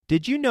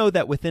Did you know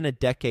that within a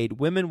decade,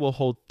 women will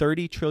hold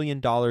 $30 trillion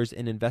in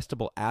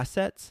investable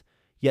assets?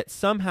 Yet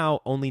somehow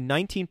only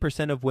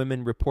 19% of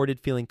women reported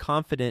feeling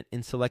confident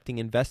in selecting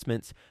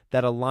investments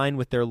that align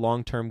with their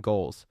long-term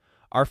goals.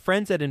 Our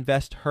friends at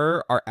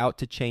InvestHer are out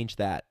to change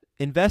that.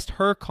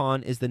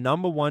 InvestHerCon is the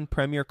 #1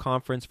 premier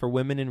conference for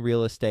women in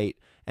real estate,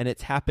 and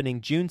it's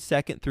happening June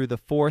 2nd through the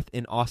 4th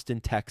in Austin,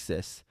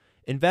 Texas.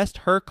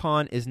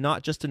 InvestHerCon is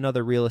not just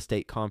another real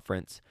estate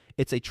conference.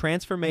 It's a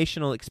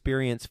transformational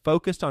experience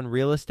focused on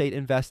real estate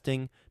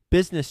investing,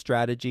 business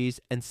strategies,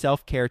 and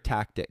self-care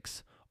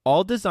tactics,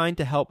 all designed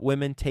to help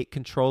women take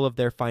control of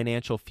their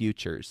financial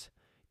futures.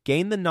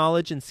 Gain the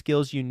knowledge and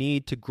skills you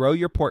need to grow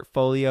your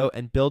portfolio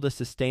and build a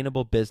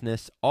sustainable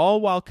business,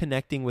 all while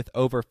connecting with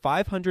over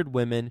 500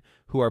 women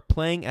who are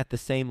playing at the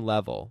same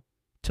level.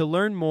 To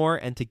learn more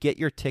and to get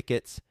your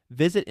tickets,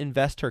 visit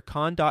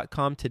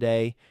investorcon.com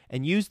today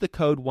and use the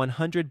code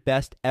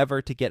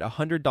 100BESTEVER to get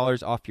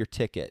 $100 off your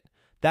ticket.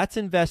 That's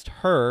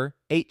InvestHer,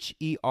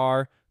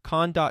 H-E-R,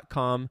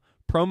 con.com,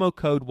 promo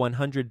code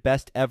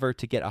 100BESTEVER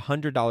to get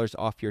 $100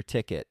 off your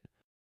ticket.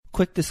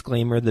 Quick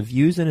disclaimer, the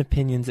views and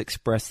opinions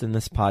expressed in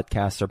this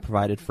podcast are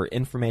provided for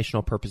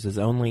informational purposes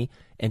only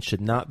and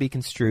should not be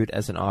construed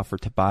as an offer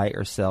to buy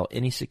or sell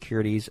any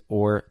securities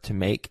or to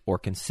make or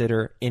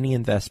consider any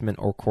investment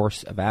or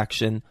course of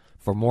action.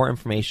 For more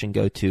information,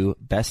 go to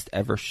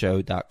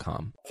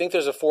bestevershow.com. I think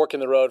there's a fork in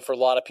the road for a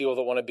lot of people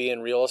that want to be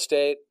in real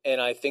estate, and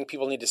I think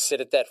people need to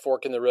sit at that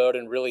fork in the road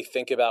and really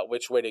think about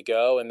which way to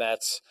go, and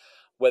that's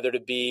whether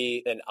to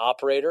be an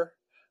operator,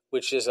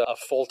 which is a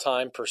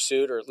full-time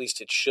pursuit, or at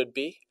least it should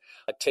be.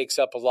 It takes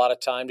up a lot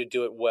of time to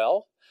do it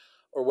well,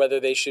 or whether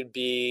they should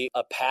be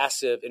a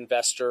passive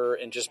investor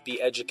and just be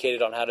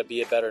educated on how to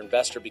be a better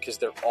investor because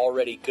they're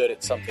already good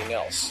at something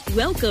else.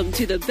 Welcome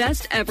to the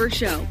Best Ever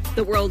Show,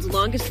 the world's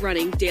longest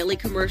running daily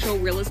commercial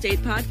real estate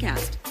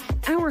podcast.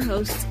 Our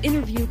hosts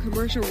interview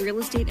commercial real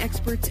estate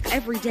experts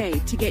every day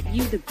to get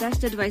you the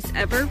best advice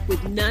ever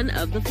with none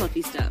of the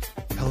fluffy stuff.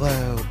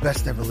 Hello,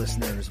 Best Ever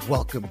listeners.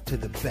 Welcome to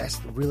the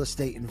Best Real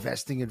Estate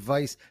Investing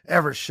Advice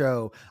Ever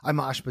Show.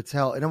 I'm Ash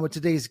Patel, and I'm with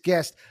today's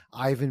guest,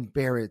 Ivan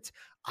Barratt.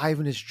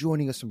 Ivan is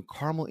joining us from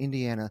Carmel,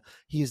 Indiana.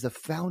 He is the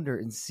founder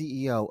and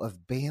CEO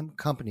of BAM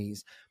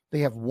Companies.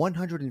 They have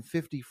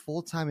 150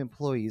 full-time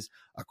employees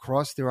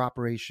across their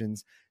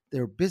operations.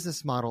 Their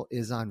business model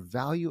is on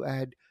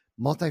value-add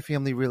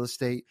multifamily real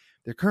estate.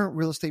 Their current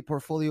real estate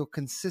portfolio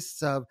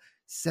consists of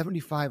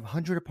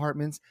 7,500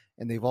 apartments,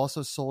 and they've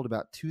also sold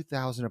about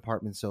 2,000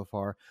 apartments so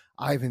far.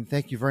 Ivan,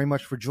 thank you very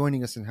much for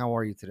joining us, and how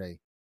are you today?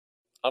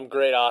 I'm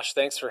great, Ash.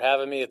 Thanks for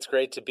having me. It's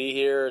great to be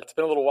here. It's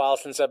been a little while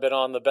since I've been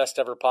on the Best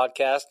Ever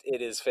podcast.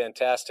 It is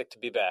fantastic to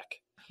be back.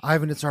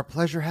 Ivan, it's our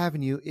pleasure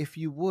having you. If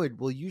you would,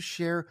 will you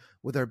share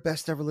with our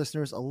Best Ever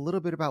listeners a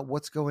little bit about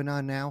what's going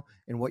on now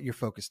and what you're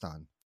focused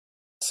on?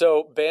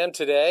 So BAM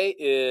today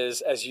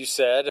is, as you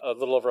said, a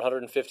little over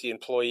 150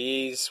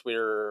 employees.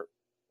 We're,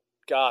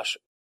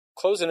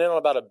 closing in on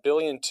about $1.2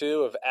 billion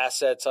of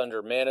assets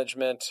under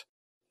management.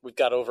 We've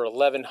got over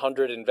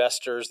 1,100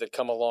 investors that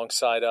come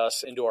alongside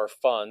us into our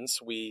funds.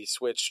 We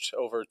switched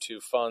over to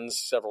funds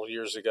several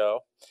years ago.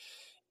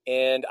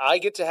 And I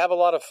get to have a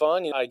lot of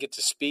fun. I get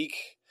to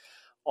speak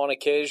on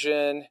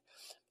occasion.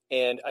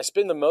 And I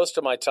spend the most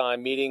of my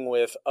time meeting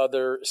with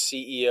other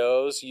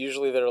CEOs,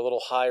 usually they're a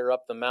little higher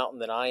up the mountain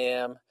than I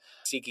am,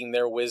 seeking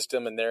their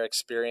wisdom and their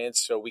experience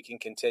so we can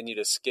continue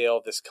to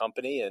scale this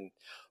company. And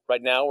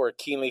right now, we're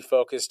keenly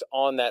focused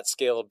on that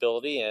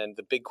scalability, and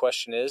the big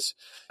question is,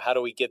 how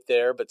do we get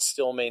there but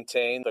still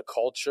maintain the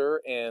culture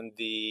and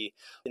the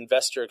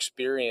investor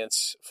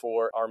experience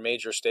for our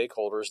major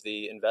stakeholders,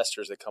 the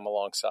investors that come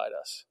alongside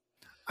us?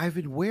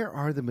 Ivan, where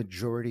are the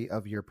majority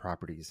of your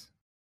properties?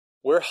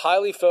 We're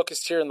highly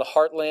focused here in the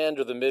heartland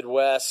or the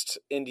Midwest,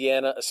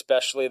 Indiana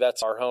especially,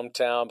 that's our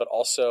hometown, but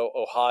also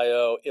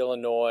Ohio,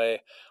 Illinois.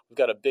 We've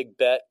got a big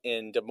bet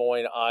in Des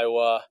Moines,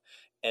 Iowa.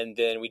 And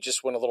then we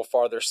just went a little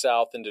farther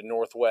south into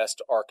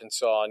northwest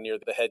Arkansas near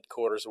the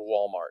headquarters of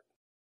Walmart.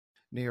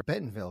 Near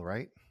Bentonville,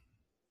 right?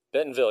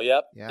 Bentonville,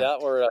 yep. Yeah.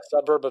 We're a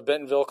suburb of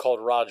Bentonville called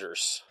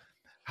Rogers.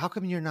 How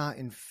come you're not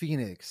in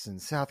Phoenix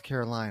and South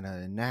Carolina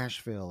and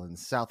Nashville and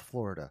South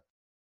Florida?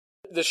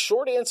 The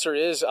short answer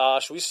is,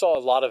 Ash, we saw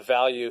a lot of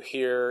value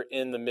here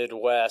in the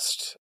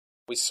Midwest.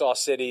 We saw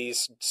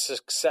cities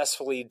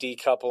successfully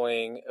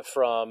decoupling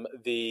from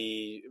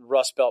the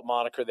Rust Belt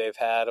moniker they've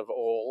had of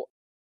old.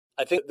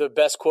 I think the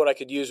best quote I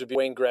could use would be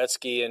Wayne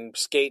Gretzky and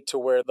skate to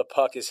where the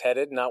puck is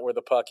headed, not where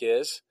the puck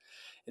is.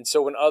 And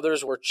so when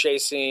others were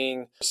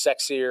chasing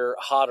sexier,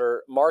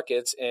 hotter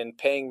markets and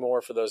paying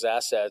more for those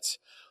assets,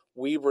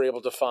 we were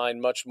able to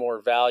find much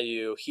more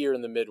value here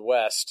in the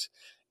Midwest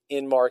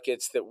in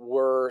markets that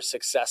were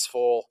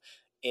successful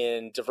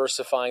in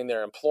diversifying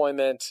their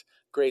employment,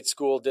 great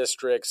school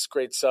districts,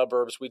 great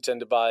suburbs. We tend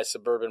to buy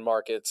suburban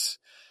markets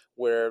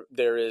where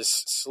there is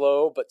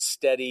slow but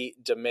steady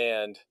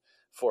demand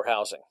for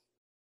housing.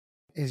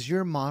 Is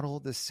your model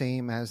the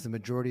same as the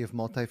majority of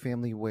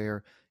multifamily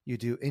where you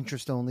do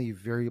interest-only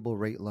variable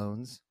rate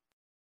loans?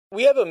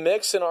 We have a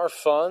mix in our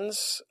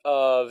funds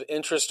of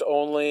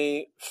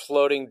interest-only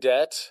floating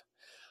debt.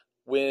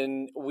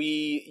 When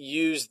we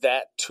use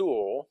that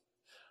tool,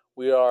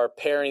 we are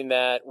pairing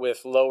that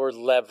with lower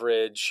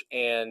leverage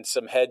and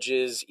some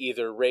hedges,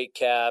 either rate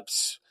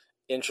caps,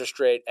 interest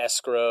rate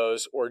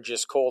escrows, or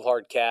just cold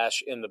hard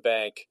cash in the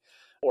bank,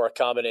 or a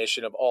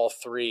combination of all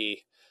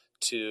three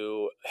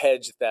to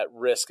hedge that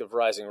risk of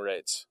rising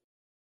rates.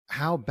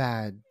 How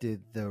bad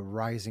did the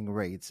rising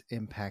rates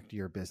impact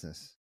your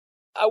business?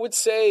 I would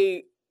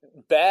say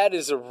bad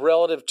is a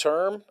relative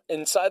term.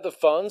 Inside the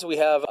funds, we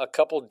have a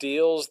couple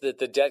deals that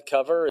the debt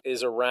cover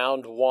is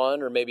around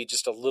 1 or maybe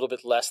just a little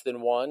bit less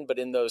than 1. But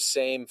in those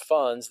same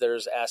funds,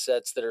 there's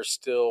assets that are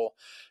still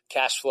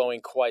cash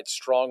flowing quite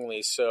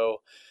strongly.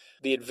 So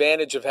the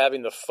advantage of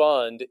having the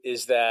fund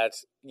is that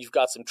you've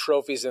got some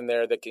trophies in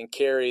there that can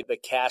carry the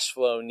cash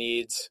flow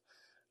needs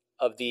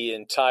of the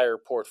entire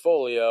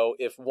portfolio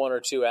if one or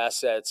two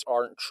assets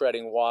aren't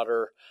treading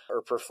water or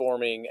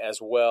performing as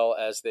well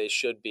as they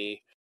should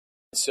be.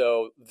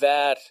 So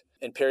that,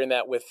 and pairing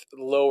that with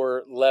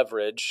lower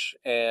leverage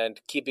and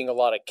keeping a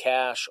lot of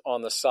cash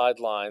on the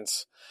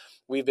sidelines,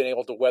 we've been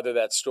able to weather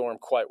that storm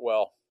quite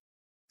well.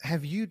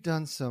 Have you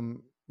done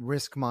some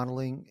risk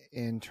modeling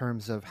in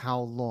terms of how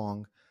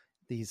long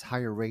these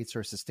higher rates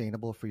are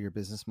sustainable for your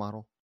business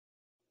model?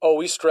 Oh,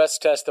 we stress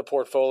test the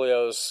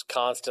portfolios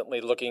constantly,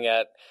 looking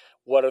at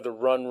what are the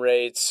run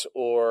rates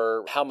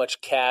or how much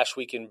cash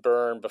we can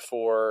burn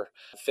before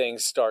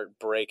things start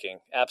breaking.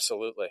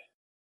 Absolutely.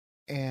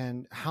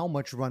 And how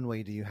much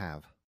runway do you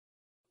have?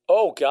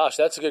 Oh, gosh,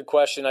 that's a good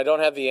question. I don't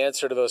have the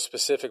answer to those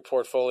specific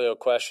portfolio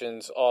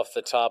questions off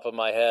the top of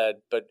my head,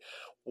 but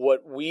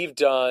what we've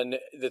done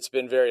that's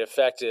been very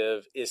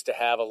effective is to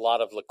have a lot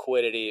of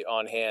liquidity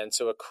on hand.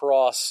 So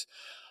across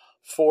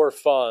 4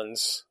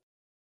 funds,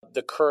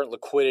 the current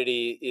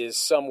liquidity is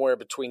somewhere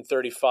between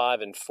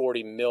 35 and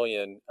 40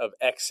 million of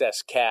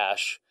excess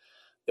cash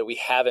that we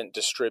haven't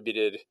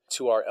distributed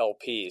to our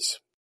LPs.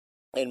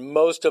 And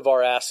most of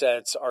our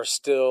assets are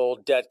still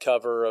debt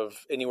cover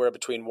of anywhere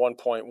between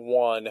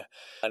 1.1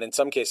 and in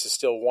some cases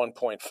still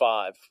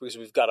 1.5, because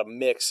we've got a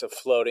mix of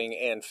floating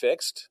and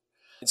fixed.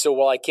 And so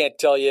while I can't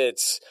tell you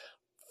it's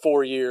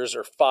 4 years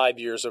or 5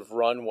 years of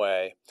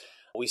runway,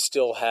 we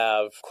still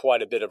have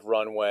quite a bit of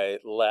runway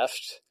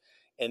left.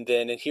 And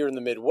then here in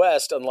the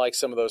Midwest, unlike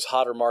some of those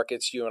hotter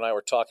markets you and I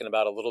were talking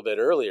about a little bit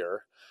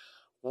earlier,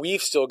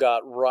 we've still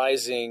got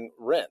rising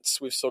rents.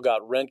 We've still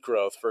got rent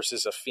growth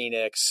versus a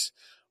Phoenix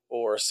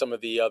or some of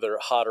the other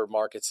hotter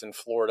markets in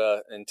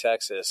Florida and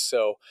Texas.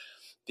 So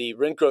the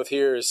rent growth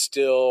here is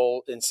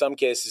still, in some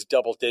cases,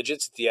 double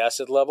digits at the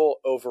asset level.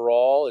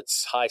 Overall,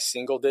 it's high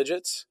single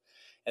digits.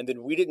 And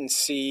then we didn't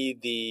see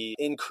the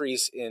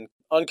increase in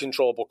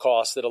uncontrollable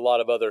costs that a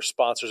lot of other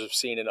sponsors have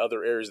seen in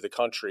other areas of the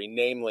country,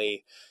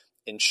 namely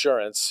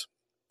insurance.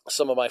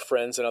 Some of my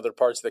friends in other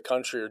parts of the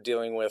country are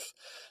dealing with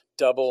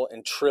double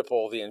and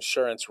triple the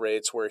insurance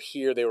rates, where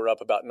here they were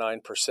up about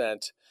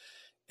 9%.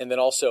 And then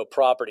also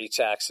property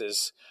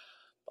taxes.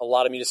 A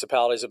lot of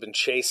municipalities have been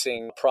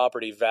chasing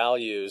property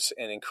values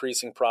and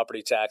increasing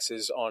property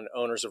taxes on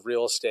owners of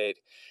real estate.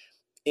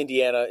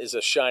 Indiana is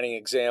a shining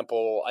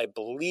example. I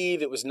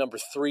believe it was number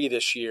 3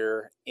 this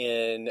year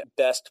in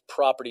best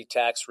property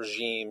tax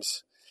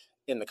regimes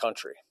in the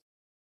country.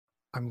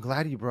 I'm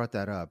glad you brought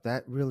that up.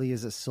 That really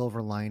is a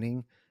silver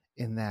lining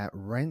in that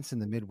rents in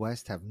the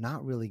Midwest have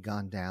not really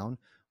gone down,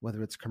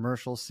 whether it's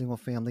commercial, single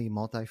family,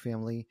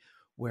 multifamily,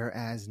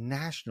 whereas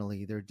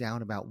nationally they're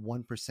down about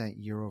 1%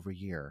 year over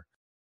year.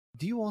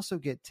 Do you also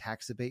get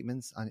tax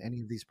abatements on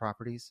any of these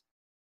properties?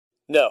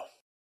 No.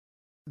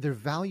 They're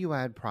value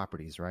add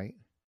properties, right?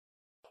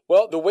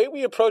 Well, the way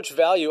we approach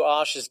value,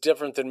 Osh, is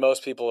different than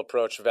most people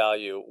approach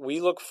value. We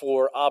look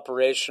for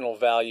operational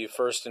value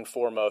first and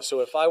foremost.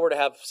 So if I were to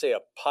have, say, a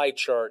pie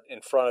chart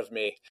in front of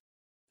me,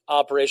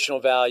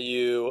 operational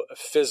value,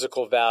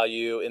 physical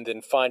value, and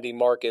then finding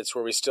markets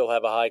where we still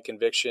have a high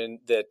conviction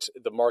that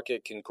the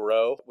market can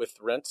grow with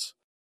rents.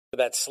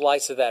 That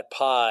slice of that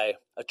pie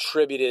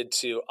attributed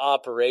to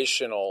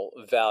operational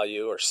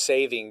value or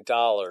saving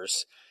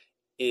dollars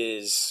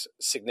is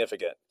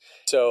significant.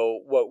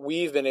 So what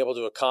we've been able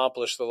to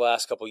accomplish the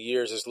last couple of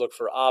years is look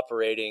for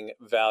operating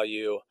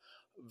value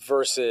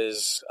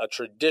versus a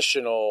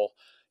traditional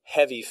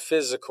heavy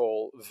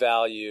physical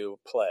value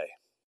play.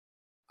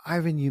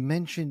 Ivan, you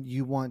mentioned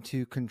you want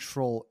to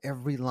control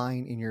every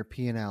line in your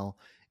P&L,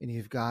 and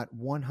you've got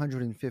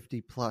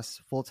 150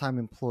 plus full-time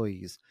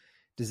employees.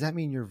 Does that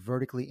mean you're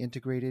vertically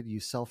integrated? You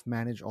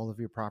self-manage all of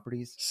your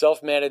properties?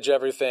 Self-manage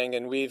everything,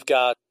 and we've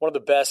got one of the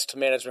best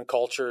management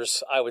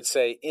cultures, I would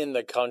say, in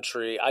the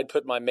country. I'd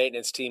put my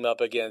maintenance team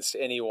up against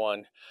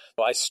anyone.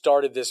 I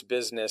started this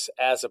business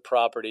as a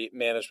property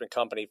management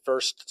company,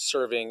 first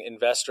serving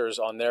investors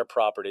on their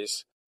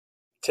properties.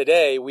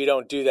 Today, we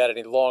don't do that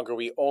any longer.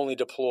 We only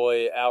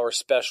deploy our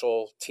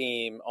special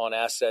team on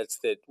assets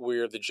that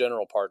we're the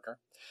general partner.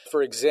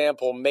 For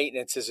example,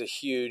 maintenance is a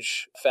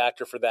huge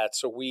factor for that.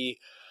 So we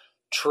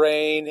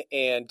train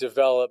and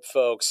develop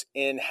folks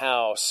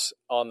in-house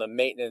on the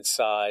maintenance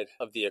side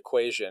of the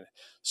equation.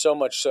 So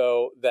much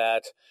so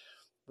that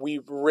we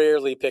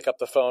rarely pick up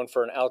the phone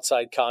for an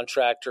outside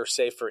contractor,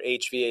 say for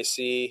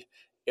HVAC,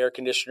 air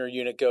conditioner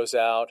unit goes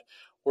out.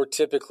 We're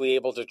typically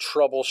able to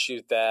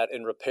troubleshoot that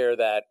and repair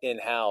that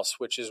in-house,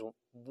 which is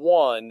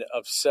one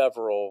of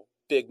several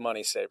big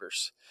money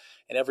savers.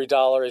 And every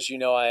dollar, as you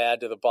know, I add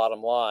to the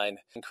bottom line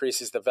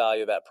increases the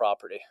value of that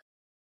property.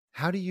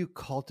 How do you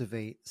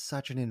cultivate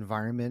such an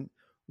environment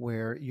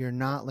where you're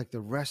not like the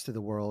rest of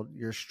the world,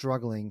 you're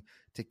struggling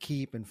to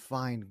keep and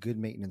find good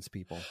maintenance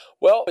people?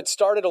 Well, it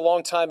started a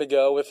long time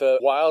ago with a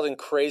wild and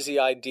crazy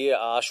idea,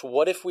 Ash.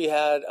 What if we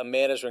had a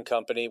management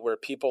company where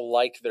people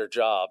liked their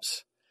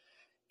jobs?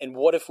 And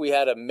what if we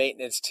had a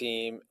maintenance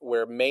team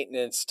where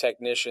maintenance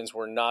technicians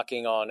were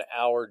knocking on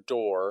our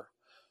door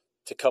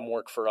to come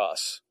work for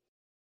us?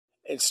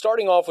 And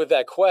starting off with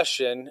that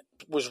question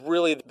was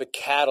really the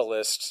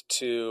catalyst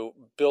to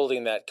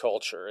building that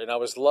culture. And I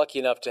was lucky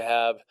enough to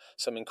have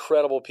some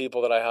incredible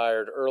people that I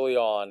hired early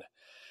on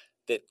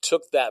that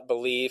took that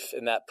belief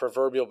and that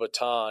proverbial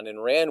baton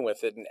and ran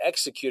with it and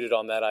executed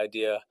on that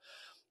idea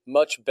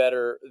much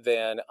better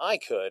than I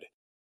could.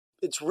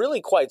 It's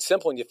really quite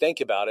simple when you think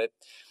about it.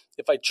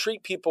 If I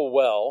treat people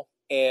well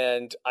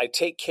and I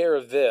take care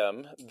of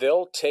them,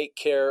 they'll take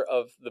care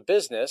of the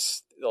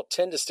business. They'll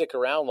tend to stick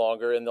around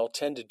longer and they'll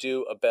tend to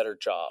do a better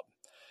job.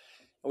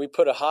 And we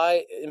put a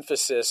high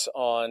emphasis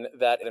on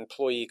that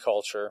employee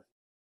culture.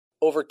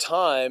 Over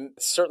time,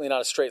 it's certainly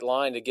not a straight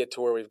line to get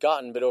to where we've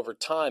gotten, but over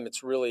time,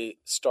 it's really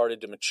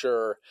started to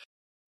mature.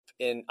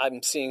 And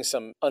I'm seeing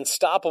some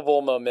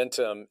unstoppable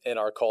momentum in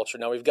our culture.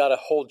 Now, we've got to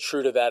hold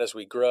true to that as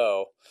we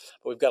grow,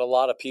 but we've got a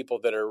lot of people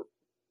that are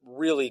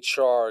really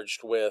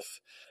charged with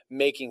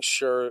making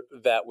sure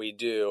that we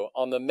do.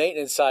 On the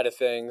maintenance side of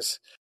things,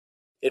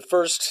 it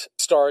first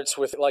starts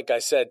with, like I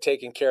said,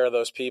 taking care of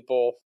those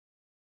people.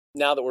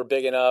 Now that we're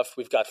big enough,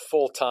 we've got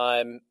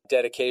full-time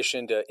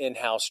dedication to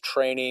in-house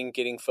training,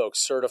 getting folks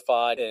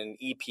certified in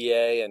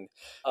EPA and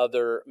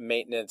other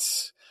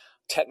maintenance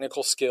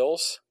technical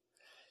skills.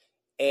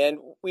 And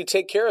we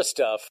take care of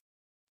stuff.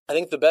 I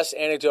think the best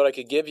anecdote I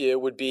could give you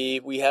would be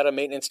we had a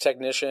maintenance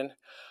technician,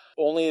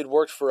 only had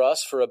worked for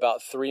us for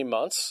about 3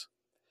 months,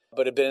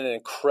 but had been an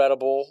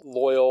incredible,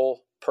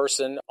 loyal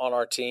person on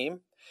our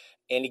team.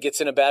 And he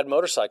gets in a bad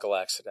motorcycle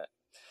accident.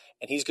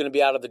 And he's going to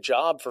be out of the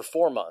job for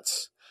 4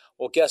 months.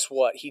 Well, guess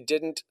what? He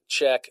didn't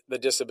check the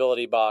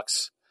disability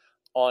box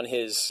on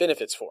his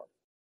benefits form.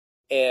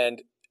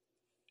 And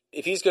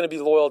if he's going to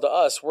be loyal to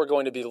us, we're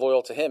going to be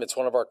loyal to him. It's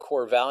one of our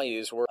core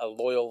values. We're a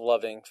loyal,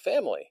 loving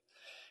family.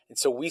 And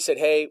so we said,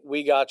 hey,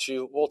 we got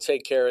you. We'll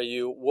take care of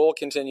you. We'll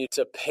continue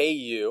to pay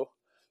you.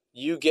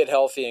 You get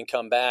healthy and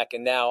come back.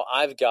 And now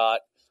I've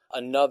got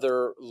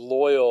another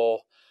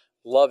loyal,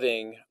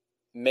 loving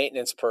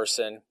maintenance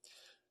person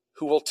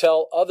who will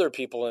tell other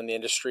people in the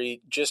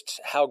industry just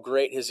how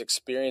great his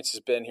experience has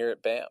been here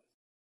at BAM.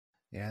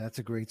 Yeah, that's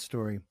a great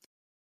story.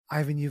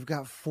 Ivan, you've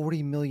got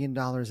 $40 million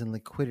in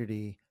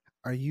liquidity.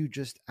 Are you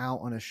just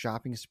out on a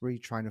shopping spree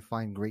trying to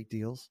find great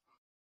deals?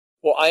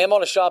 Well, I am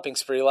on a shopping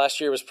spree.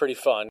 Last year was pretty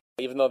fun.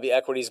 Even though the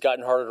equity's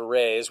gotten harder to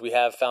raise, we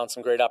have found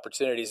some great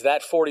opportunities.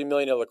 That $40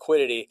 million of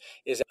liquidity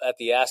is at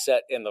the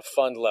asset and the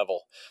fund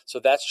level. So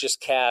that's just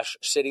cash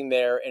sitting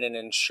there in an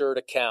insured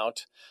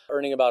account,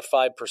 earning about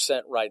 5%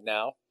 right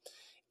now.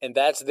 And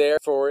that's there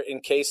for in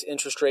case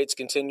interest rates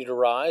continue to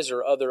rise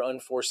or other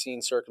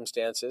unforeseen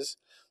circumstances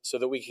so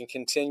that we can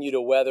continue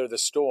to weather the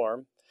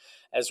storm.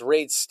 As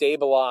rates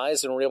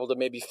stabilize and we're able to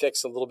maybe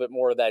fix a little bit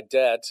more of that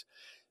debt,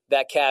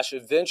 that cash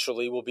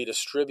eventually will be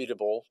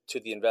distributable to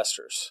the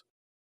investors.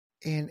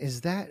 And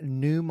is that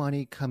new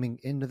money coming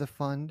into the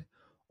fund,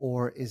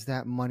 or is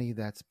that money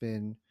that's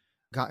been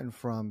gotten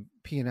from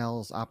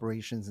P&L's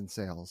operations and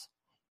sales?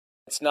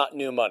 It's not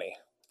new money.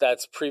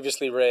 That's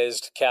previously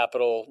raised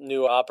capital,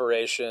 new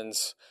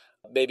operations,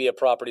 maybe a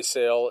property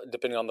sale,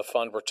 depending on the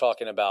fund we're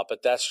talking about.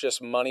 But that's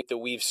just money that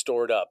we've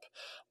stored up.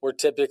 We're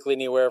typically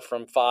anywhere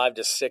from 5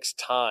 to 6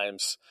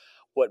 times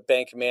what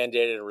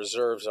bank-mandated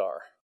reserves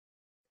are.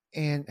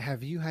 And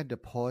have you had to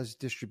pause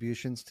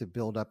distributions to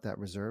build up that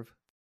reserve?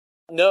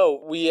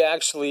 No, we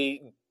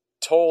actually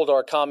told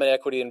our common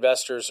equity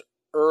investors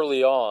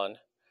early on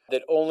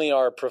that only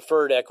our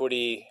preferred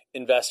equity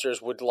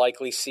investors would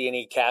likely see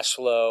any cash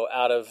flow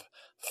out of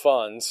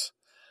funds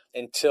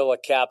until a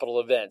capital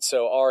event.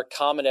 So our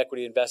common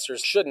equity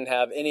investors shouldn't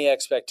have any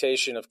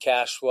expectation of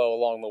cash flow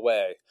along the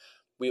way.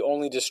 We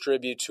only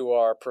distribute to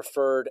our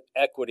preferred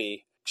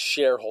equity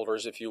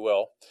shareholders, if you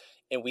will,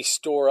 and we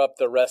store up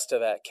the rest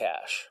of that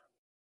cash.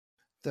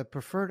 The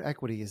preferred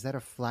equity, is that a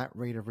flat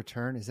rate of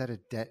return? Is that a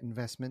debt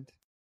investment?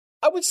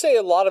 I would say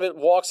a lot of it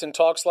walks and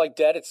talks like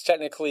debt. It's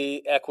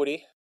technically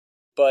equity,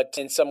 but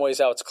in some ways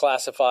how it's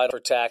classified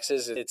for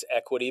taxes, it's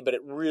equity, but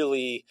it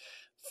really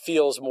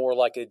feels more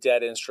like a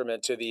debt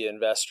instrument to the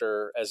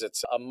investor as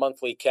it's a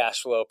monthly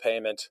cash flow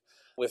payment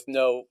with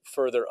no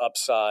further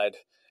upside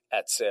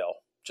at sale,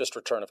 just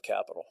return of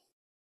capital.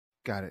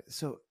 Got it.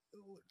 So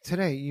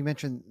today you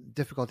mentioned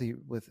difficulty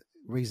with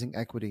raising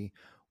equity.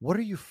 What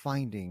are you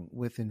finding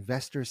with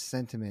investor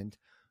sentiment,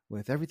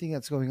 with everything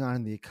that's going on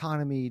in the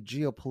economy,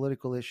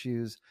 geopolitical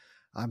issues?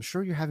 I'm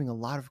sure you're having a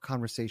lot of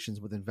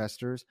conversations with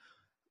investors.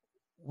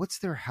 What's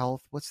their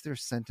health? What's their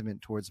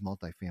sentiment towards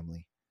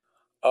multifamily?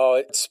 Oh,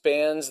 it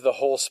spans the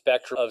whole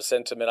spectrum of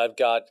sentiment. I've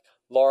got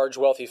large,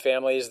 wealthy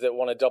families that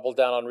want to double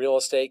down on real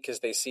estate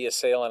because they see a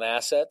sale in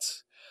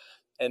assets.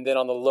 And then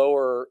on the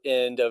lower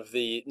end of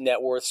the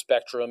net worth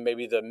spectrum,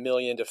 maybe the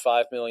million to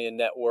 5 million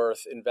net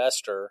worth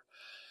investor,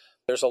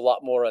 there's a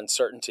lot more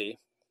uncertainty.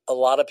 A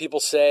lot of people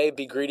say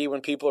be greedy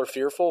when people are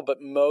fearful, but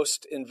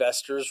most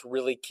investors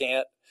really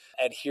can't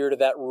adhere to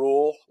that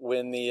rule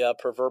when the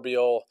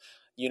proverbial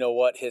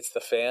you-know-what hits the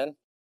fan.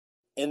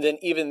 And then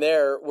even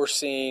there, we're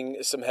seeing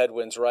some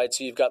headwinds, right?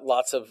 So you've got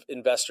lots of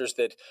investors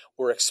that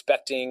were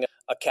expecting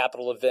a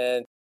capital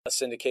event, a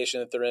syndication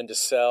that they're in to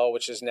sell,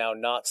 which is now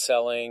not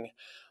selling.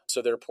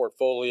 So their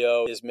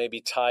portfolio is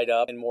maybe tied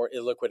up in more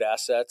illiquid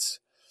assets.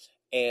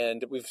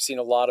 And we've seen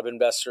a lot of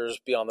investors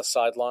be on the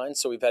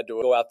sidelines. So we've had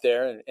to go out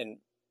there and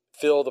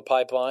fill the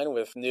pipeline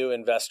with new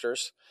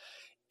investors.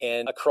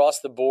 And across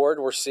the board,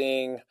 we're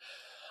seeing,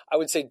 I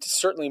would say,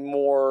 certainly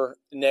more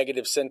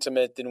negative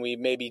sentiment than we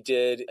maybe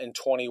did in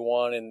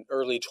 21 and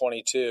early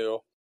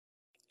 22.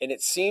 And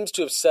it seems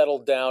to have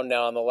settled down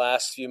now in the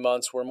last few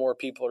months where more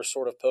people are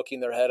sort of poking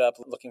their head up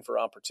looking for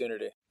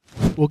opportunity.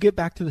 We'll get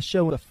back to the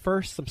show, but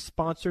first, some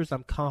sponsors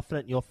I'm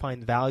confident you'll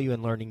find value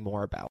in learning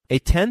more about. A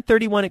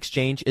 1031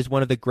 exchange is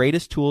one of the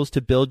greatest tools to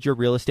build your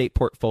real estate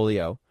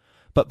portfolio.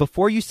 But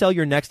before you sell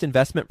your next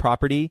investment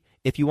property,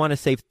 if you want to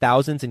save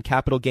thousands in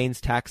capital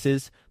gains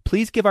taxes,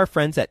 please give our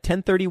friends at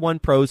 1031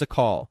 Pros a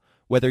call.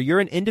 Whether you're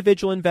an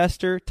individual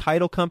investor,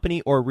 title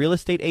company, or real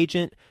estate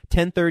agent,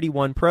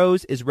 1031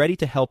 Pros is ready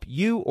to help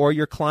you or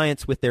your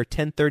clients with their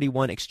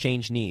 1031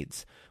 exchange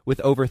needs. With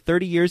over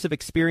 30 years of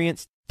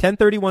experience,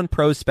 1031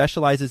 Pros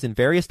specializes in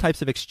various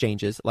types of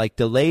exchanges like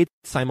delayed,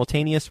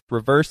 simultaneous,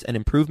 reverse, and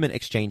improvement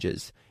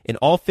exchanges in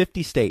all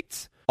 50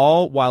 states,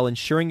 all while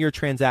ensuring your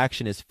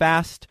transaction is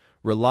fast,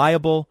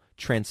 reliable,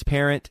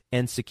 transparent,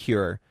 and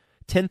secure.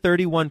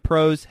 1031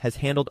 Pros has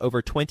handled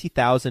over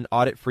 20,000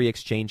 audit-free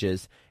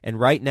exchanges, and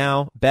right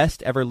now,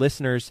 Best Ever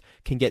listeners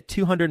can get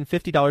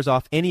 $250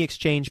 off any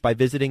exchange by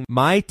visiting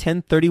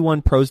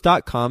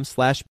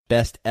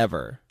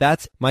my1031pros.com/bestever.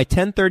 That's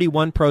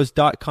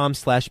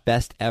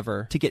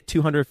my1031pros.com/bestever to get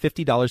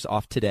 $250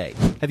 off today.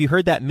 Have you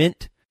heard that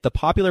Mint, the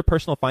popular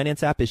personal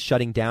finance app, is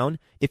shutting down?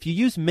 If you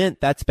use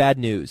Mint, that's bad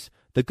news.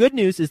 The good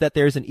news is that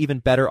there's an even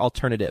better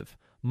alternative.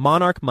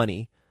 Monarch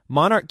Money.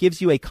 Monarch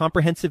gives you a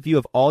comprehensive view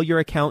of all your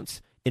accounts,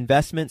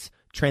 investments,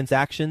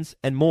 transactions,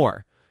 and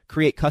more.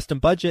 Create custom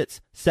budgets,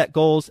 set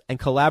goals, and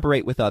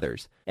collaborate with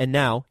others. And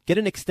now, get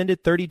an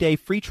extended 30-day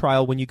free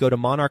trial when you go to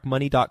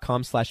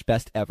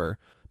monarchmoney.com/bestever.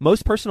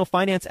 Most personal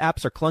finance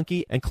apps are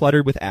clunky and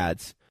cluttered with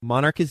ads.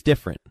 Monarch is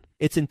different.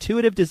 Its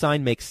intuitive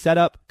design makes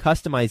setup,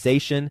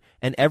 customization,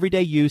 and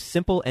everyday use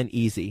simple and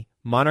easy.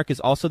 Monarch is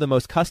also the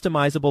most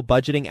customizable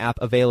budgeting app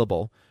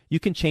available. You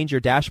can change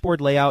your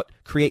dashboard layout,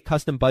 create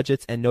custom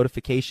budgets and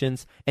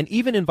notifications, and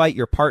even invite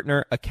your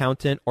partner,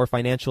 accountant, or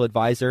financial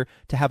advisor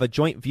to have a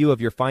joint view of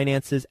your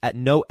finances at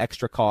no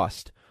extra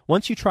cost.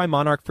 Once you try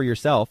Monarch for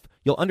yourself,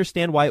 you'll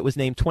understand why it was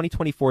named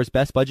 2024's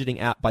best budgeting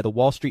app by the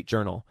Wall Street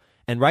Journal.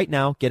 And right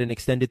now, get an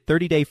extended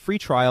 30-day free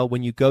trial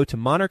when you go to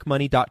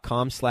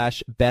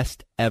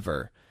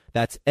monarchmoney.com/bestever.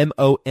 That's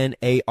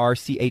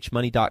MONARCH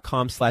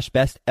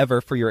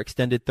money.com/bestever for your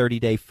extended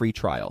 30-day free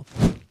trial.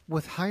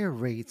 With higher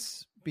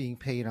rates being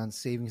paid on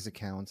savings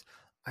accounts,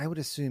 I would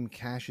assume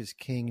cash is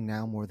king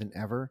now more than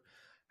ever.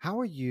 How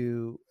are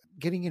you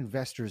getting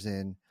investors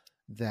in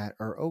that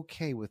are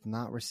okay with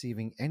not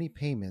receiving any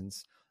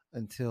payments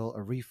until a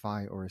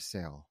refi or a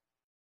sale?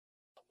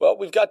 Well,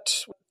 we've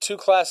got two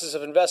classes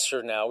of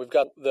investor now. We've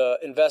got the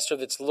investor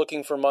that's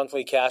looking for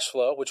monthly cash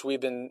flow, which we've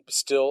been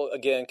still,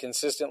 again,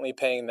 consistently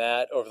paying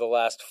that over the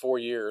last 4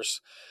 years.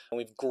 And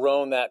we've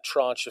grown that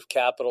tranche of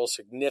capital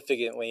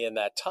significantly in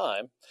that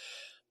time.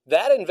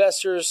 That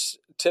investor's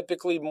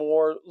typically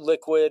more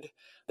liquid.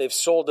 They've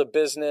sold a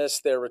business,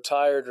 they're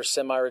retired or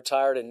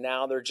semi-retired, and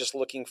now they're just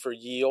looking for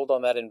yield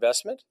on that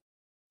investment.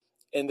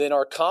 And then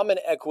our common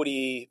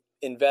equity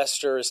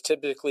investor is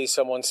typically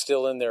someone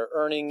still in their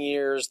earning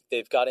years.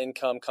 They've got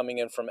income coming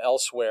in from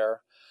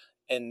elsewhere,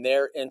 and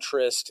their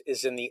interest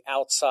is in the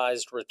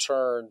outsized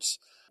returns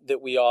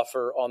that we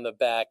offer on the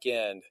back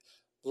end,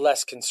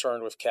 less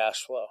concerned with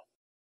cash flow.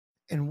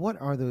 And what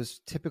are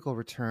those typical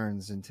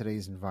returns in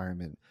today's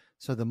environment?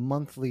 So the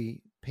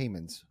monthly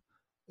payments,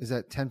 is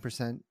that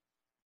 10%?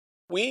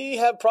 We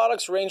have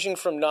products ranging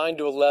from 9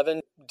 to 11,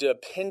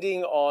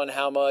 depending on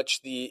how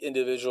much the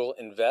individual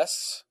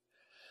invests.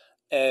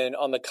 And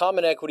on the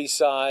common equity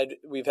side,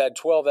 we've had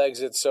 12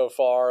 exits so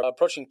far,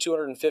 approaching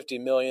 $250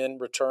 million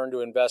return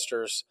to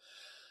investors.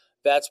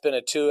 That's been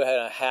a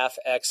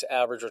 2.5x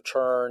average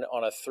return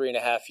on a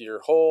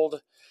 3.5-year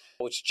hold,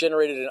 which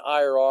generated an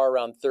IRR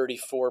around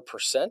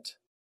 34%.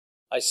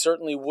 I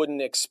certainly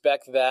wouldn't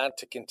expect that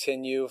to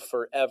continue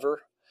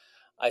forever.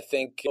 I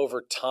think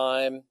over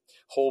time,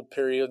 hold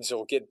periods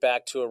will get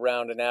back to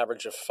around an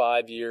average of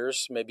 5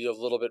 years, maybe a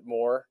little bit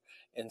more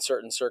in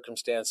certain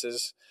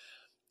circumstances.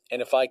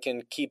 And if I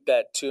can keep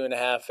that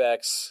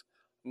 2.5x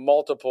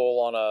multiple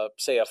on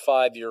say a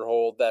 5-year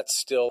hold, that's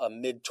still a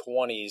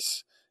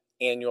mid-20s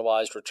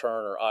annualized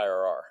return or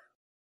IRR.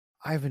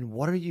 Ivan,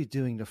 what are you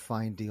doing to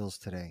find deals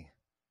today?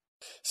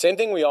 Same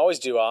thing we always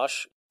do,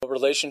 Ash.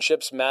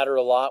 Relationships matter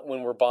a lot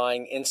when we're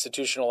buying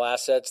institutional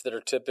assets that are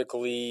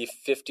typically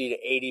 $50 to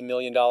 $80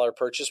 million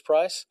purchase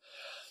price.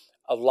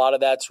 A lot of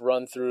that's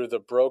run through the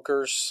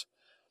brokers.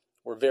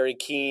 We're very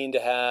keen to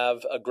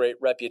have a great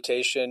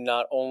reputation,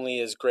 not only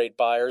as great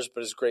buyers,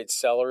 but as great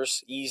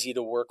sellers, easy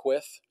to work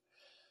with.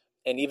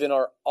 And even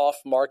our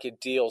off-market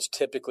deals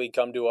typically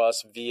come to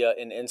us via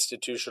an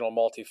institutional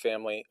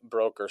multifamily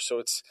broker. So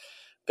it's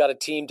got a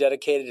team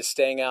dedicated to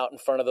staying out in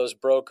front of those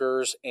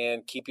brokers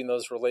and keeping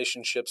those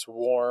relationships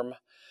warm.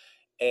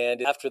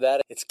 And after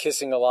that, it's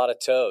kissing a lot of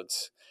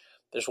toads.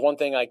 There's one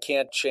thing I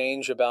can't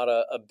change about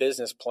a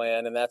business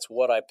plan, and that's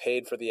what I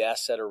paid for the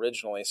asset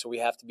originally. So we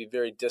have to be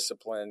very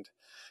disciplined.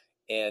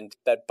 And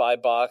that buy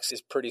box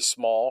is pretty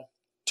small.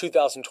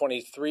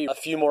 2023, a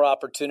few more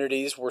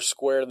opportunities were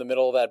square in the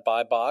middle of that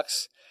buy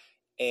box.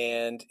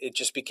 And it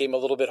just became a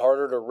little bit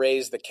harder to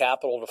raise the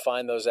capital to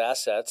find those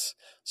assets.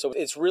 So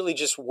it's really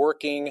just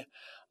working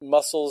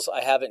muscles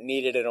I haven't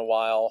needed in a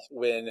while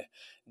when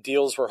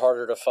deals were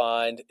harder to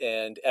find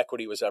and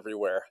equity was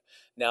everywhere.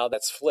 Now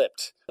that's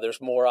flipped.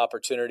 There's more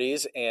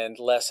opportunities and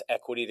less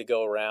equity to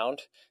go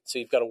around. So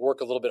you've got to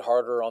work a little bit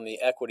harder on the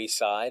equity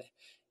side.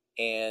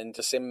 And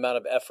the same amount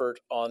of effort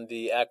on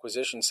the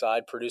acquisition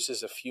side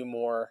produces a few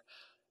more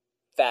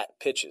fat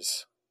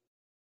pitches.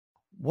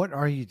 What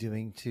are you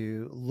doing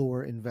to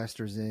lure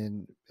investors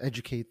in,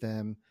 educate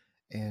them,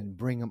 and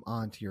bring them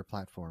onto your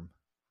platform?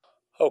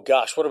 Oh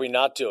gosh, what are we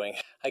not doing?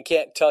 I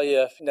can't tell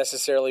you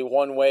necessarily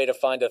one way to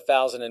find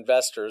 1,000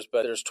 investors,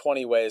 but there's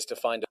 20 ways to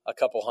find a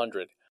couple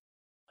hundred.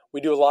 We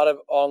do a lot of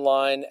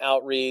online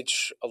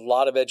outreach, a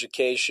lot of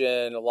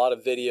education, a lot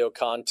of video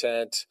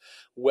content,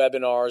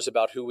 webinars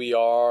about who we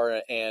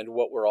are and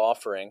what we're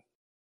offering,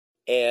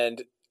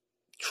 and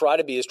try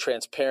to be as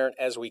transparent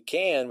as we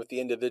can with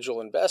the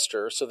individual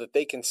investor so that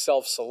they can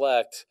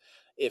self-select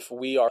if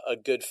we are a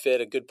good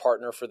fit, a good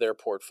partner for their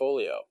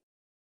portfolio.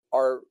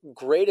 Our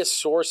greatest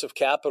source of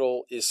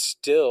capital is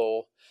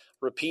still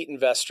repeat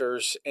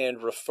investors and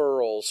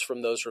referrals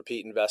from those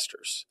repeat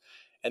investors.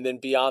 And then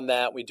beyond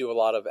that, we do a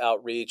lot of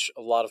outreach,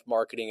 a lot of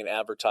marketing and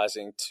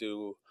advertising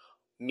to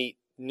meet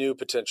new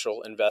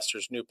potential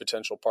investors, new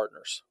potential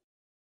partners.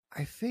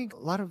 I think a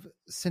lot of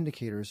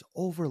syndicators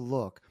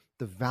overlook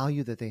the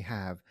value that they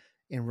have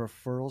in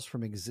referrals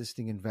from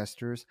existing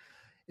investors.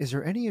 Is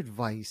there any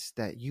advice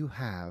that you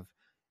have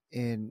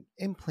in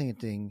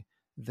implanting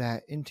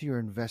that into your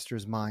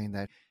investor's mind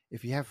that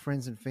if you have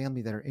friends and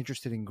family that are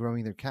interested in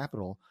growing their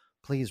capital,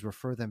 please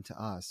refer them to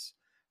us?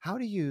 How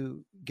do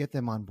you get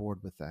them on board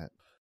with that?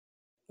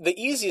 The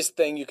easiest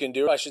thing you can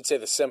do, I should say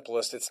the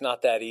simplest, it's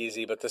not that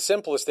easy, but the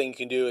simplest thing you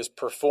can do is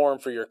perform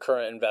for your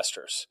current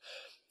investors.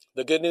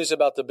 The good news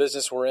about the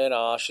business we're in,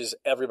 Ash, is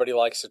everybody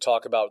likes to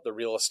talk about the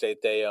real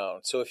estate they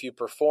own. So if you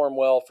perform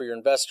well for your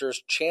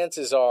investors,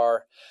 chances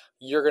are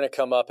you're going to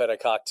come up at a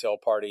cocktail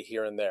party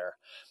here and there.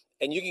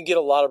 And you can get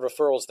a lot of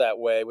referrals that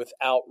way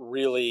without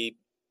really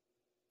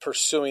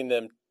pursuing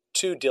them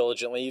too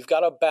diligently. You've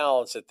got to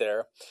balance it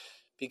there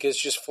because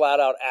just flat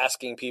out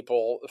asking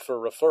people for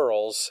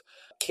referrals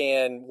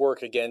can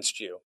work against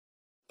you.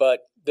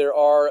 But there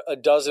are a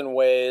dozen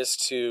ways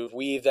to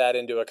weave that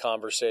into a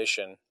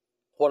conversation.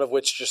 One of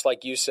which, just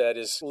like you said,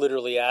 is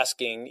literally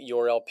asking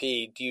your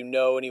LP, do you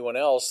know anyone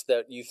else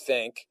that you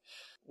think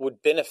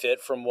would benefit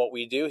from what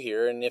we do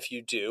here? And if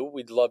you do,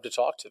 we'd love to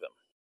talk to them.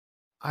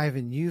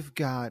 Ivan, you've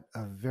got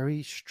a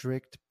very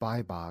strict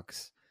buy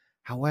box.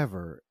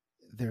 However,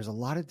 there's a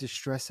lot of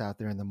distress out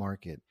there in the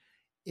market.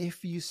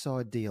 If you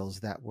saw deals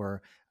that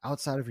were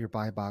outside of your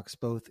buy box,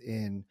 both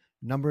in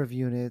number of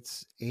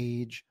units,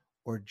 age,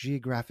 or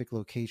geographic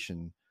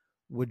location,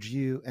 would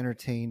you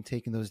entertain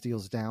taking those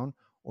deals down?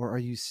 Or are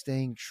you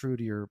staying true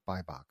to your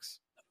buy box?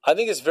 I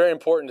think it's very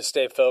important to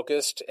stay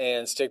focused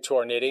and stick to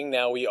our knitting.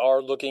 Now, we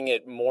are looking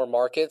at more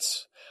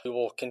markets. We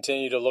will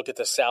continue to look at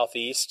the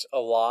Southeast a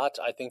lot.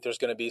 I think there's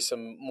going to be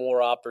some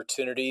more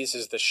opportunities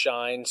as the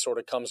shine sort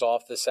of comes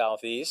off the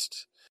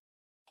Southeast.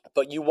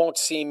 But you won't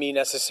see me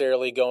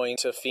necessarily going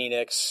to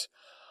Phoenix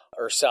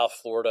or South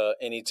Florida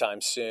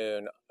anytime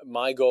soon.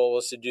 My goal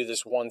is to do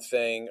this one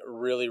thing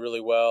really,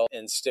 really well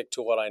and stick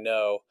to what I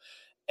know.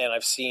 And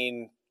I've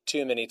seen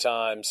too many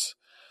times,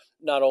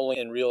 not only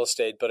in real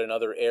estate, but in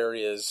other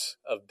areas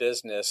of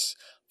business,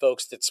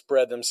 folks that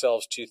spread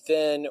themselves too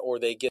thin or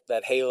they get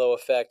that halo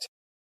effect.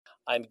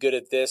 I'm good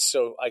at this,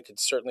 so I could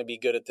certainly be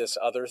good at this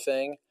other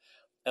thing.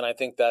 And I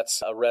think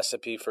that's a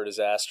recipe for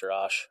disaster,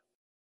 Ash.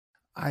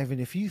 Ivan,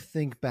 if you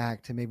think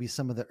back to maybe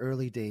some of the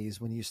early days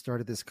when you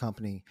started this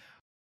company,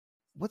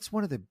 what's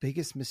one of the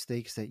biggest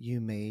mistakes that you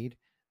made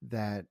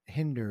that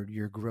hindered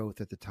your growth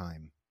at the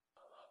time?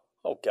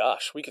 Oh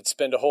gosh, we could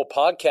spend a whole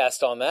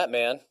podcast on that,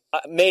 man.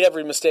 I made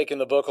every mistake in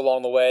the book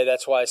along the way.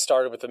 That's why I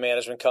started with the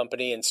management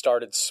company and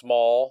started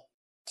small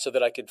so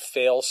that I could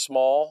fail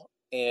small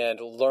and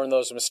learn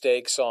those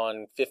mistakes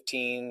on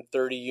 15,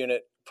 30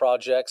 unit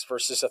projects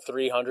versus a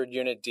 300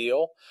 unit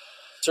deal.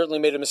 Certainly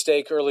made a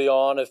mistake early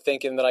on of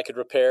thinking that I could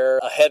repair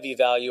a heavy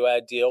value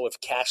add deal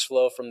with cash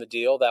flow from the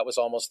deal. That was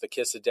almost the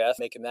kiss of death,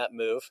 making that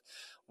move.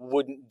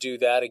 Wouldn't do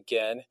that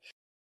again.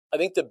 I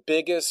think the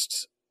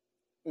biggest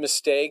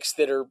mistakes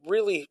that are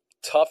really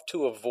tough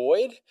to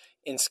avoid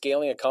in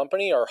scaling a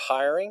company are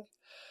hiring.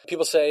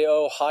 People say,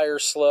 oh, hire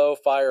slow,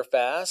 fire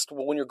fast.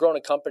 Well, when you're growing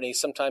a company,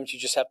 sometimes you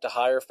just have to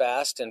hire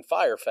fast and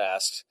fire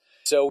fast.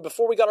 So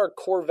before we got our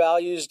core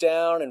values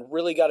down and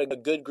really got a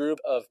good group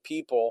of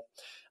people,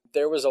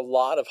 there was a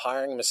lot of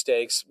hiring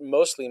mistakes,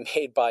 mostly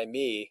made by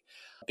me,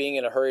 being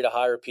in a hurry to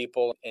hire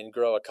people and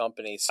grow a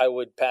company. So I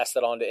would pass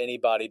that on to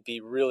anybody. Be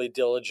really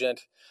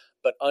diligent,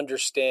 but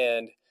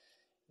understand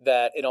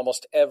that in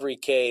almost every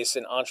case,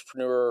 an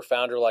entrepreneur or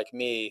founder like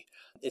me,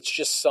 it's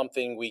just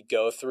something we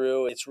go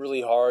through. It's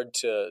really hard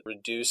to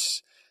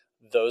reduce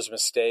those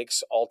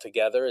mistakes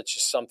altogether. It's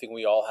just something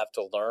we all have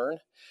to learn.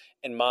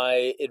 And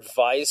my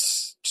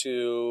advice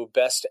to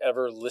best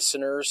ever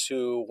listeners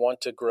who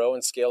want to grow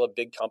and scale a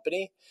big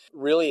company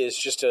really is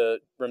just to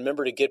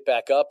remember to get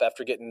back up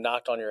after getting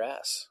knocked on your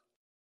ass.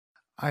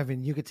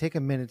 Ivan, you could take a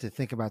minute to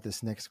think about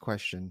this next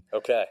question.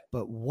 Okay.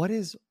 But what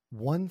is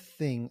one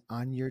thing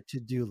on your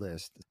to-do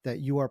list that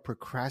you are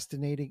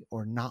procrastinating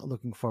or not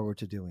looking forward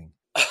to doing?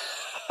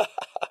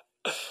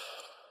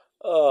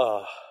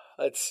 Oh,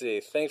 let's see.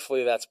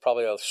 Thankfully, that's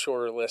probably a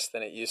shorter list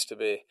than it used to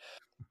be.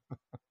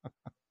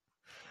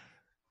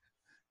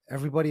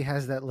 Everybody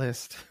has that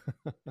list.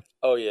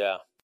 Oh, yeah.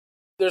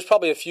 There's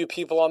probably a few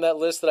people on that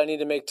list that I need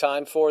to make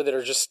time for that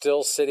are just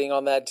still sitting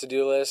on that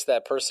to-do list.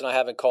 That person I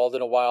haven't called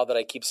in a while that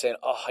I keep saying,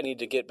 oh, I need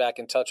to get back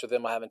in touch with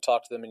them. I haven't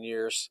talked to them in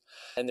years.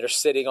 And they're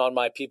sitting on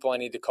my people I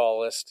need to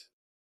call list.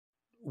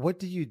 What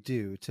do you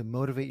do to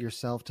motivate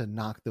yourself to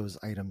knock those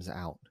items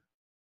out?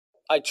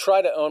 I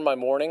try to own my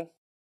morning.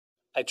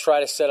 I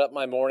try to set up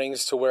my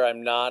mornings to where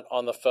I'm not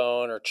on the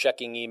phone or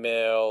checking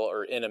email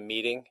or in a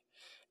meeting.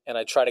 And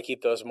I try to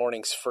keep those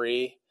mornings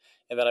free.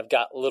 And then I've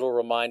got little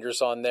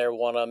reminders on there.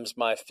 One of them's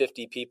my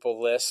 50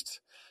 people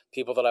list,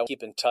 people that I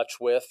keep in touch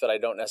with that I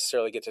don't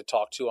necessarily get to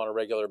talk to on a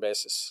regular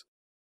basis.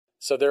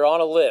 So they're on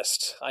a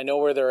list. I know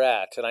where they're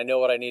at, and I know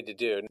what I need to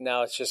do.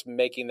 Now it's just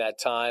making that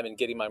time and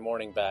getting my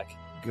morning back.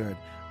 Good.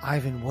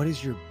 Ivan, what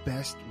is your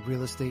best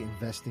real estate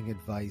investing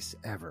advice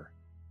ever?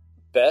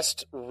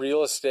 Best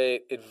real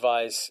estate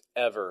advice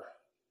ever.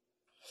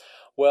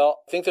 Well,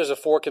 I think there's a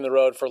fork in the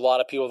road for a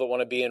lot of people that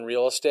want to be in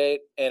real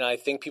estate. And I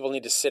think people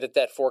need to sit at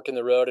that fork in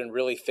the road and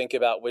really think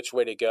about which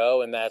way to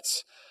go. And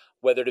that's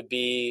whether to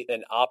be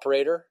an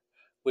operator,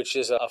 which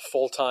is a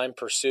full-time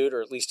pursuit,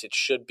 or at least it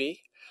should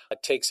be.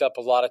 It takes up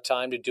a lot of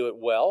time to do it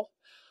well.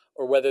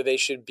 Or whether they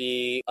should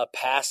be a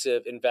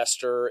passive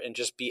investor and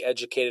just be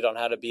educated on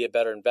how to be a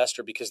better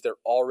investor because they're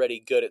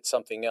already good at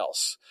something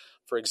else.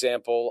 For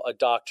example, a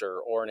doctor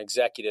or an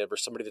executive or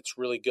somebody that's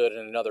really good in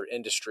another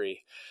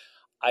industry.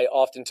 I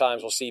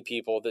oftentimes will see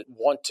people that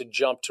want to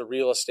jump to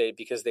real estate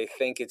because they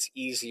think it's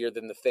easier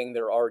than the thing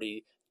they're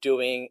already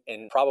doing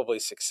and probably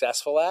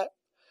successful at.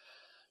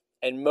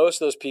 And most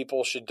of those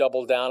people should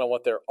double down on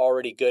what they're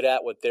already good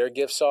at, what their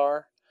gifts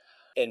are,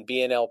 and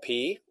be an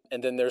LP.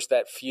 And then there's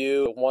that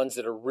few ones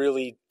that are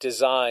really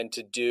designed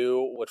to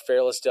do what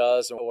Fairless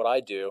does and what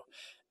I do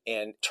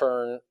and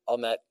turn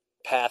on that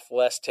path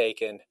less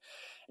taken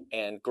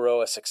and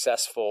grow a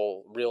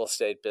successful real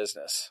estate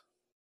business.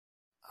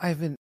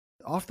 Ivan,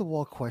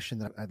 off-the-wall question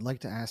that I'd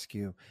like to ask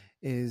you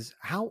is,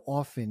 how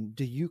often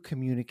do you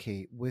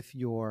communicate with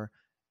your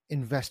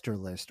investor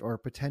list or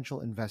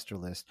potential investor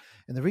list?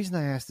 And the reason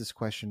I asked this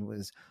question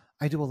was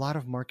I do a lot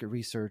of market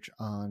research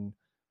on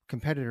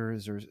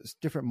competitors or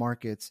different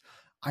markets.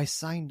 I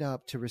signed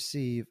up to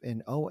receive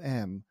an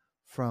OM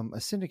from a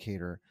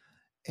syndicator,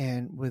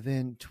 and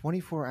within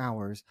 24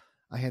 hours,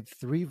 I had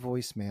 3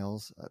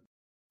 voicemails,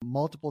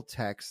 multiple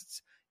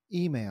texts,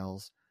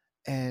 emails,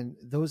 and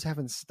those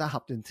haven't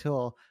stopped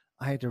until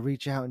I had to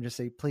reach out and just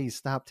say, please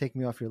stop, take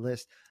me off your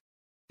list.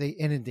 They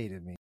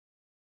inundated me.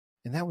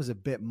 And that was a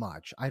bit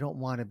much. I don't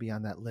want to be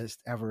on that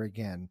list ever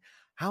again.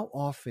 How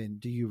often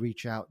do you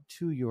reach out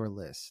to your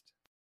list?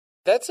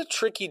 That's a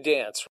tricky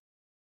dance.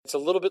 It's a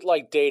little bit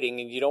like dating,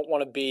 and you don't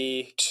want to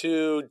be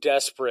too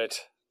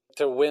desperate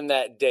to win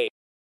that date.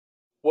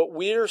 What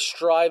we're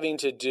striving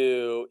to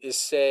do is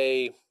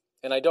say,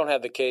 and I don't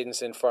have the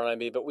cadence in front of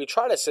me, but we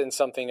try to send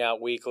something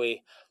out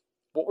weekly.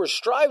 What we're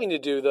striving to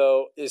do,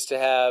 though, is to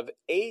have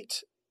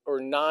 8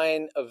 or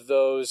 9 of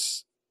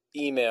those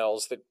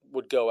emails that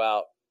would go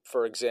out,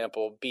 for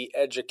example, be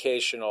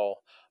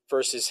educational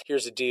versus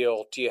here's a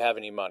deal, do you have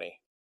any money?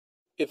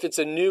 If it's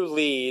a new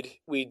lead,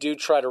 we do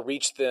try to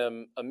reach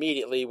them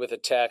immediately with a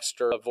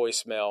text or a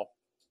voicemail,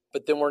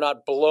 but then we're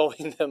not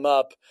blowing them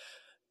up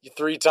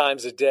 3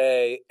 times a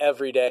day,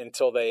 every day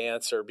until they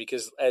answer,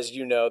 because as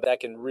you know, that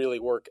can really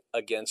work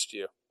against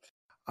you.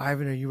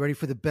 Ivan, are you ready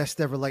for the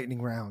best ever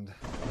lightning round?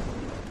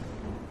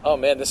 Oh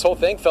man, this whole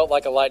thing felt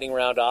like a lightning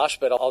round, Osh,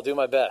 but I'll do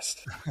my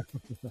best.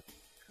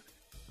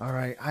 All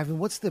right, Ivan,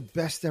 what's the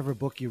best ever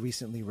book you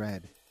recently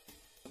read?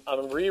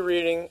 I'm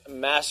rereading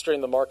Mastering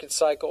the Market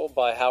Cycle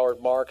by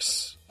Howard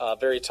Marks. A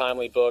very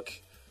timely book.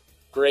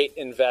 Great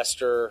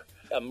investor,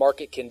 a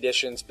market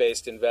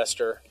conditions-based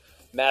investor.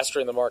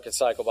 Mastering the Market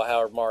Cycle by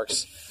Howard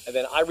Marks. And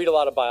then I read a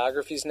lot of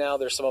biographies now.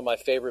 They're some of my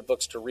favorite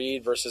books to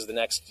read versus the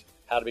next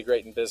How to Be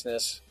Great in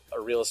Business, a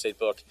real estate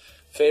book.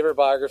 Favorite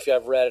biography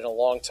I've read in a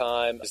long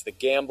time is The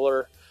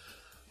Gambler,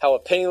 how a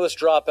penniless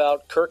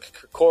dropout, Kirk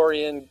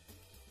Kerkorian,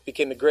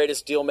 became the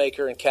greatest deal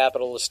maker in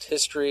capitalist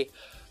history.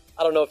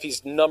 I don't know if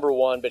he's number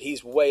one, but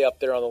he's way up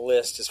there on the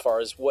list as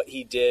far as what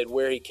he did,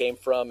 where he came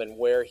from, and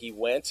where he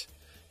went.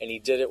 And he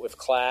did it with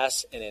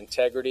class and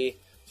integrity.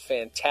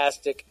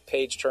 Fantastic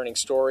page-turning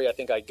story. I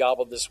think I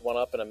gobbled this one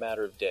up in a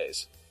matter of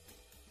days.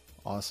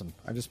 Awesome.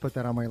 I just put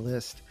that on my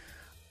list.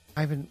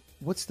 Ivan,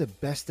 what's the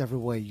best ever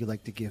way you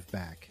like to give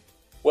back?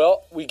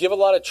 Well, we give a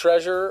lot of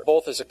treasure,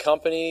 both as a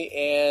company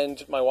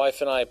and my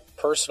wife and I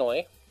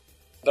personally.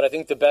 But I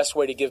think the best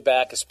way to give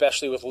back,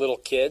 especially with little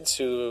kids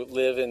who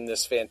live in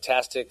this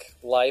fantastic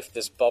life,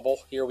 this bubble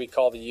here we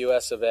call the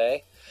US of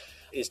A,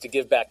 is to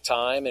give back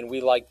time. And we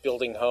like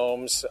building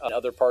homes in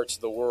other parts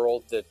of the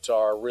world that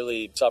are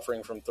really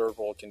suffering from third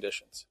world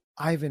conditions.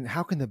 Ivan,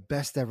 how can the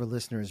best ever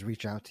listeners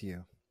reach out to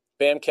you?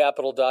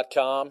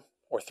 BAMcapital.com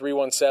or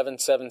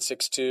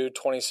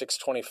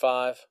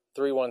 317-762-2625,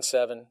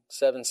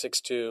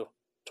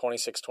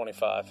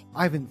 317-762-2625.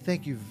 Ivan,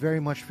 thank you very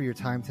much for your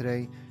time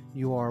today.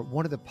 You are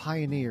one of the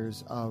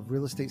pioneers of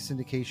real estate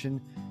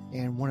syndication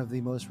and one of the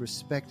most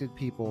respected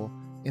people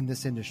in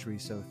this industry.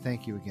 So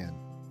thank you again.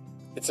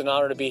 It's an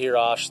honor to be here,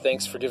 Osh.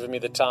 Thanks for giving me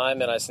the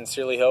time, and I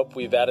sincerely hope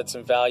we've added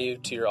some value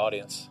to your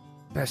audience.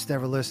 Best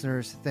ever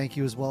listeners, thank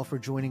you as well for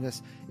joining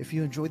us. If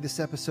you enjoyed this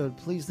episode,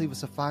 please leave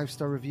us a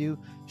 5-star review.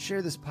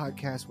 Share this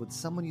podcast with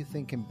someone you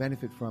think can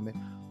benefit from it.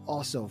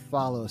 Also,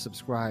 follow,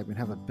 subscribe, and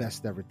have a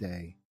best ever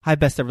day. Hi,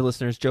 best ever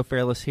listeners. Joe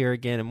Fairless here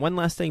again. And one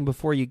last thing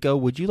before you go,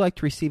 would you like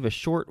to receive a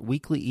short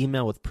weekly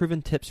email with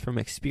proven tips from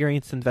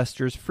experienced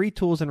investors, free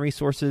tools and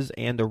resources,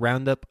 and a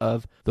roundup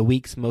of the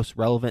week's most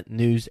relevant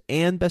news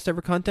and best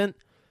ever content?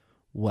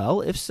 Well,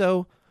 if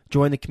so,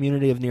 join the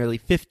community of nearly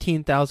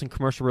 15,000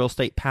 commercial real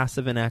estate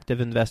passive and active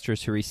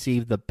investors who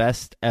receive the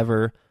best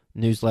ever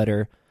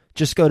newsletter.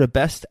 Just go to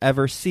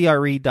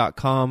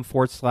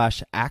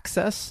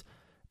bestevercre.com/access.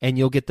 And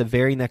you'll get the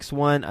very next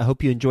one. I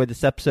hope you enjoyed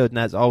this episode. And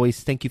as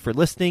always, thank you for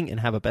listening and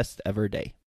have a best ever day.